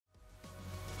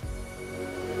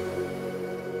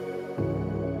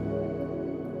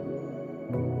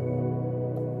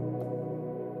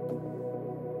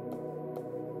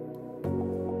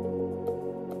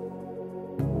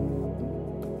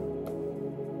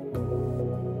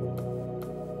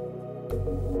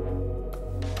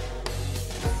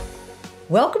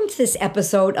Welcome to this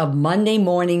episode of Monday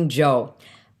Morning Joe.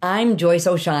 I'm Joyce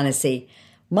O'Shaughnessy.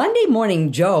 Monday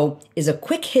Morning Joe is a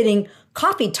quick-hitting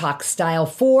coffee talk style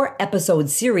 4-episode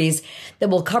series that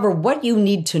will cover what you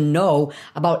need to know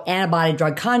about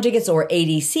antibody-drug conjugates or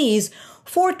ADCs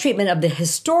for treatment of the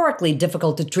historically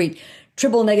difficult to treat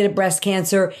triple-negative breast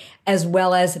cancer, as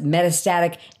well as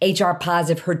metastatic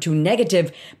HR-positive,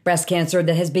 HER2-negative breast cancer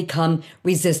that has become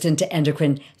resistant to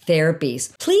endocrine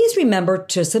therapies. Please remember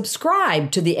to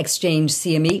subscribe to the Exchange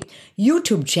CME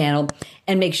YouTube channel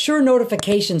and make sure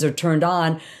notifications are turned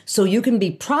on so you can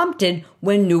be prompted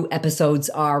when new episodes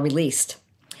are released.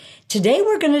 Today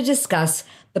we're going to discuss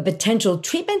the potential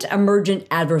treatment-emergent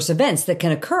adverse events that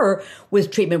can occur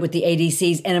with treatment with the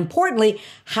ADCs, and importantly,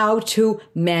 how to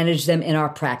manage them in our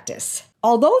practice.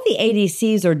 Although the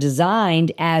ADCs are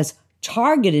designed as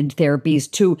targeted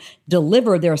therapies to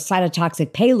deliver their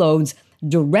cytotoxic payloads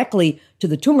directly to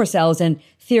the tumor cells and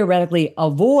theoretically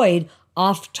avoid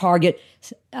off-target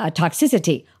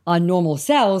toxicity on normal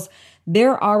cells,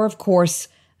 there are, of course,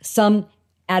 some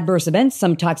adverse events,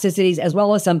 some toxicities, as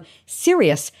well as some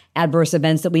serious adverse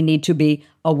events that we need to be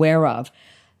aware of.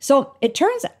 So it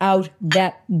turns out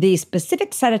that the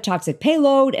specific cytotoxic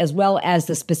payload, as well as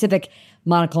the specific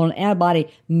monoclonal antibody,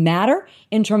 matter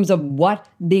in terms of what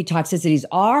the toxicities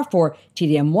are for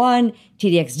TDM1,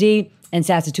 TDXD, and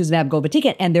sacituzumab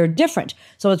govitecan, and they're different.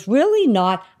 So it's really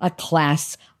not a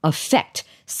class effect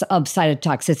of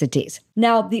cytotoxicities.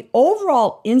 Now, the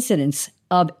overall incidence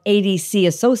of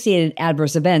ADC-associated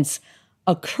adverse events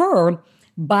occur,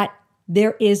 but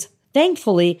there is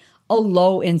thankfully a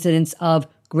low incidence of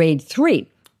grade 3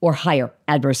 or higher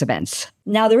adverse events.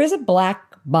 Now, there is a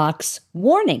black box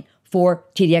warning for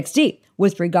TDXD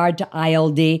with regard to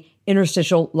ILD,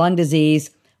 interstitial lung disease,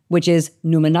 which is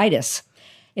pneumonitis.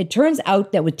 It turns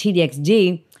out that with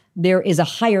TDXD, there is a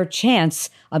higher chance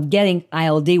of getting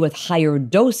ILD with higher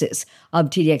doses of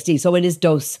TDXD. So it is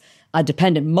dose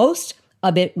dependent. Most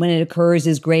of it, when it occurs,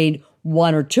 is grade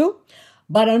 1 or 2.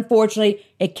 But unfortunately,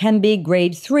 it can be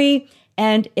grade 3,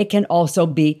 and it can also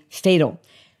be fatal.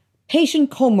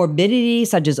 Patient comorbidities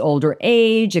such as older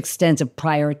age, extensive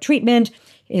prior treatment,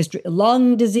 history,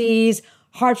 lung disease,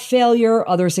 heart failure,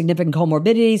 other significant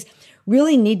comorbidities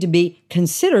really need to be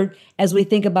considered as we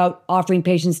think about offering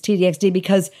patients TDXD,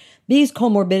 because these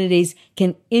comorbidities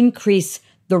can increase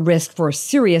the risk for a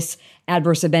serious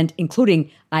adverse event, including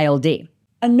ILD.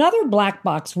 Another black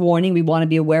box warning we want to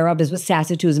be aware of is with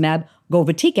sacituzumab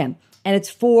govitecan, and it's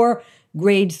for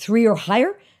grade 3 or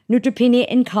higher neutropenia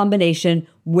in combination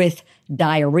with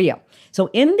diarrhea. So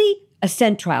in the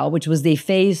ASCENT trial, which was the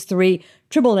phase 3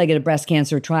 triple-negative breast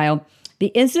cancer trial, the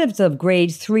incidence of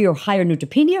grade 3 or higher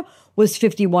neutropenia was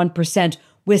 51%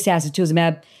 with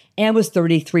sacituzumab and was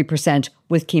 33%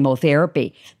 with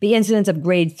chemotherapy. The incidence of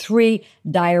grade 3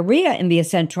 diarrhea in the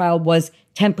ASCENT trial was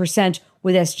 10%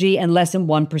 with SG and less than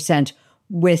 1%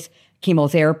 with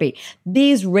chemotherapy.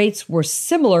 These rates were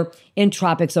similar in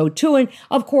TROPiCS-02, and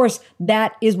of course,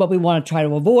 that is what we want to try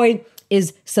to avoid,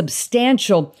 is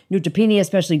substantial neutropenia,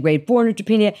 especially grade 4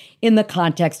 neutropenia, in the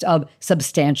context of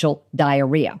substantial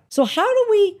diarrhea. So how do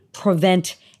we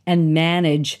prevent and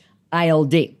manage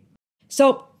ILD?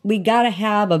 So we got to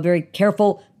have a very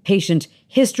careful patient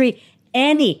history.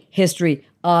 Any history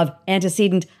of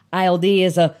antecedent ILD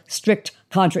is a strict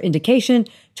contraindication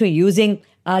to using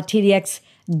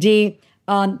TDXD.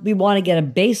 We want to get a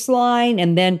baseline,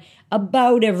 and then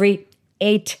about every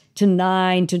 8 to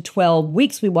 9 to 12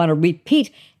 weeks, we want to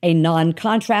repeat a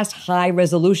non-contrast,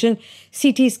 high-resolution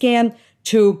CT scan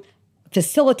to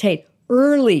facilitate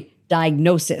early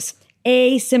diagnosis,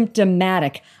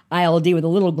 asymptomatic ILD with a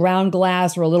little ground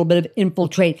glass or a little bit of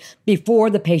infiltrate before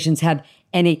the patients have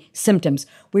any symptoms.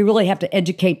 We really have to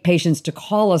educate patients to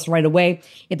call us right away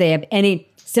if they have any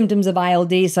symptoms of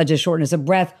ILD, such as shortness of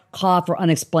breath, cough, or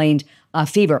unexplained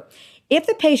fever. If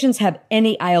the patients have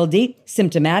any ILD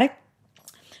symptomatic,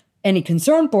 any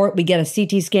concern for it, we get a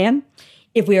CT scan.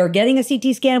 If we are getting a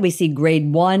CT scan, we see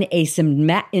grade 1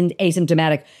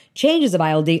 asymptomatic changes of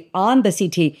ILD on the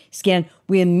CT scan,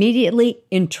 we immediately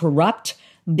interrupt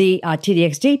the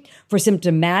TDXD. For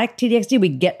symptomatic TDXD, we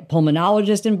get a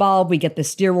pulmonologist involved, we get the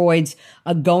steroids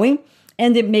going,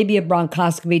 and it may be a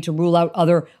bronchoscopy to rule out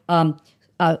other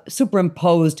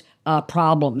superimposed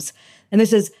problems. And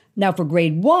this is now for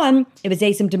grade 1. If it's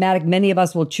asymptomatic, many of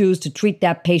us will choose to treat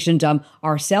that patient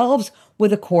ourselves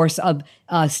with a course of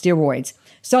steroids.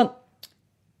 So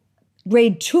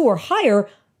grade 2 or higher,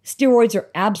 steroids are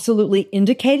absolutely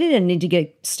indicated and need to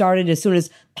get started as soon as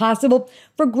possible.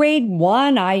 For grade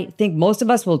 1, I think most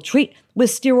of us will treat with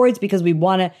steroids because we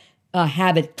want to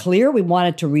have it clear. We want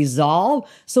it to resolve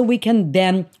so we can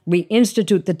then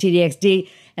reinstitute the TDXD.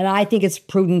 And I think it's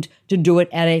prudent to do it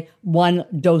at a one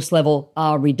dose level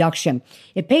reduction.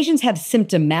 If patients have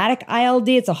symptomatic ILD,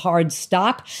 it's a hard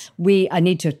stop. We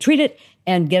need to treat it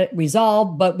and get it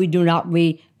resolved, but we do not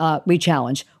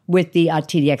re-challenge with the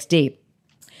TDXD.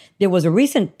 There was a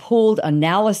recent pooled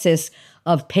analysis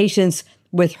of patients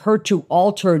with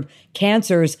HER2-altered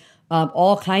cancers,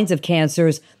 all kinds of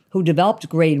cancers, who developed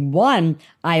grade 1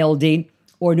 ILD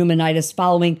or pneumonitis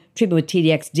following treatment with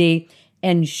TDXD,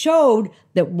 and showed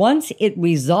that once it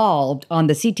resolved on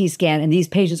the CT scan and these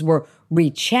patients were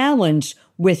re-challenged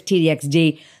with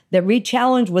TDXD, that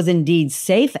re-challenge was indeed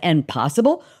safe and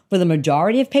possible for the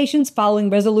majority of patients following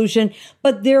resolution,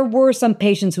 but there were some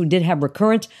patients who did have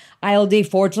recurrent ILD.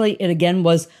 Fortunately, it again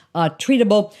was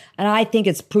treatable, and I think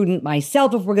it's prudent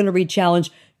myself, if we're going to re-challenge,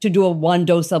 to do a one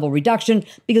dose level reduction,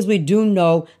 because we do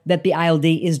know that the ILD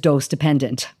is dose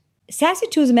dependent.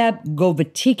 Sacituzumab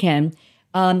govitecan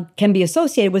can be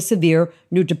associated with severe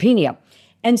neutropenia.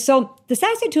 And so the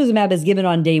sacituzumab is given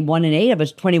on day 1 and 8 of a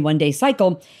 21-day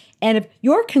cycle. And if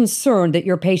you're concerned that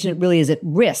your patient really is at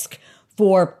risk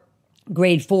for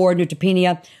grade 4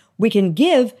 neutropenia, we can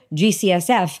give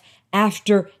GCSF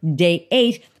after day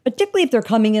 8, particularly if they're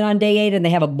coming in on day 8 and they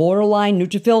have a borderline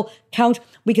neutrophil count.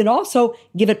 We can also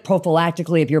give it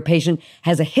prophylactically if your patient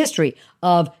has a history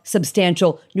of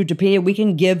substantial neutropenia. We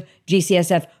can give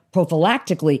GCSF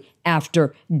prophylactically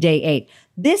after day 8.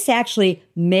 This actually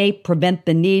may prevent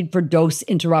the need for dose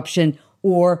interruption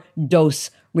or dose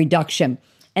reduction.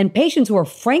 And patients who are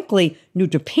frankly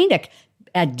neutropenic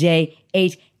at day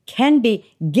 8 can be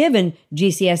given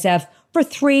GCSF for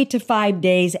 3 to 5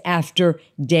 days after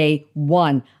day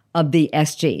 1 of the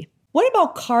SG. What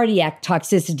about cardiac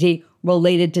toxicity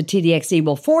related to TDXD?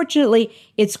 Well, fortunately,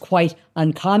 it's quite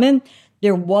uncommon.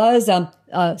 There was a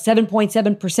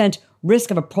 7.7%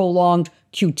 risk of a prolonged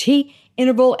QT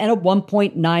interval and a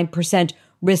 1.9%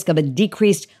 risk of a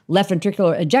decreased left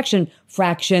ventricular ejection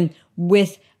fraction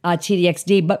with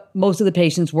TDXD, but most of the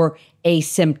patients were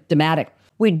asymptomatic.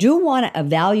 We do want to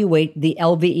evaluate the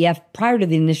LVEF prior to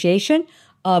the initiation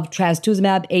of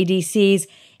trastuzumab ADCs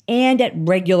and at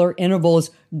regular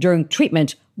intervals during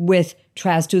treatment with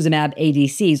trastuzumab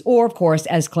ADCs, or of course,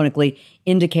 as clinically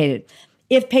indicated.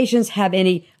 If patients have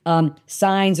any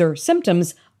signs or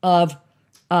symptoms of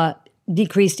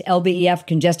decreased LVEF,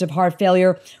 congestive heart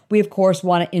failure, we of course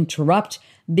want to interrupt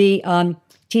the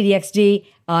TDXD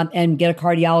and get a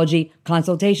cardiology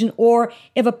consultation, or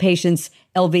if a patient's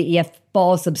LVEF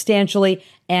falls substantially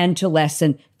and to less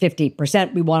than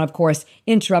 50%, we want, of course,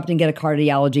 interrupt and get a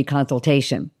cardiology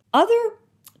consultation. Other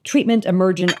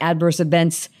treatment-emergent adverse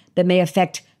events that may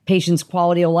affect patients'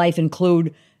 quality of life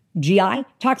include GI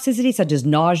toxicity, such as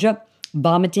nausea,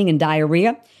 vomiting, and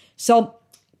diarrhea. So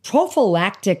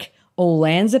prophylactic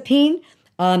olanzapine,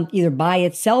 either by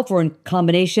itself or in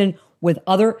combination with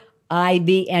other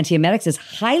IV antiemetics, is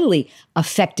highly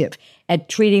effective at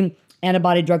treating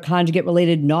antibody-drug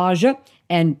conjugate-related nausea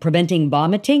and preventing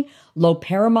vomiting.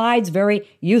 Loperamide's very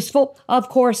useful, of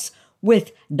course,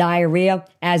 with diarrhea,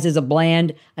 as is a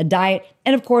bland diet.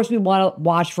 And of course, we want to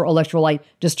watch for electrolyte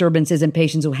disturbances in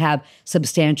patients who have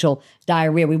substantial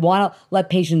diarrhea. We want to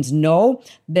let patients know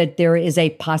that there is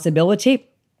a possibility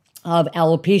of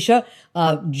alopecia.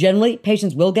 Generally,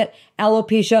 patients will get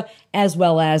alopecia as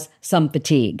well as some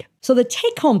fatigue. So the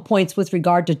take-home points with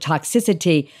regard to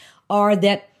toxicity are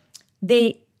that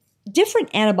the different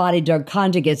antibody-drug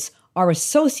conjugates are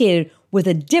associated with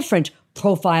a different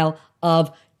profile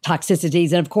of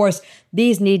toxicities. And of course,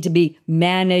 these need to be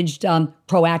managed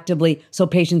proactively so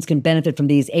patients can benefit from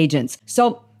these agents.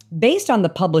 So based on the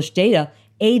published data,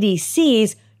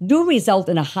 ADCs do result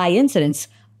in a high incidence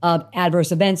of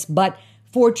adverse events, but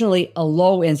fortunately a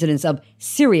low incidence of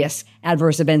serious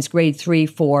adverse events, grade 3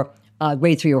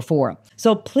 or 4.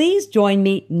 So please join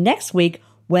me next week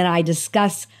when I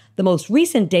discuss the most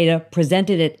recent data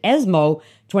presented at ESMO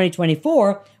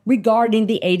 2024 regarding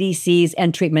the ADCs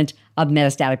and treatment of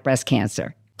metastatic breast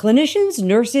cancer. Clinicians,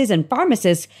 nurses, and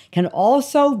pharmacists can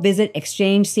also visit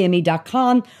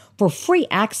exchangecme.com for free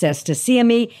access to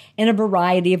CME in a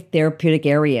variety of therapeutic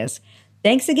areas.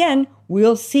 Thanks again.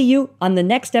 We'll see you on the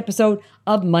next episode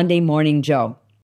of Monday Morning Joe.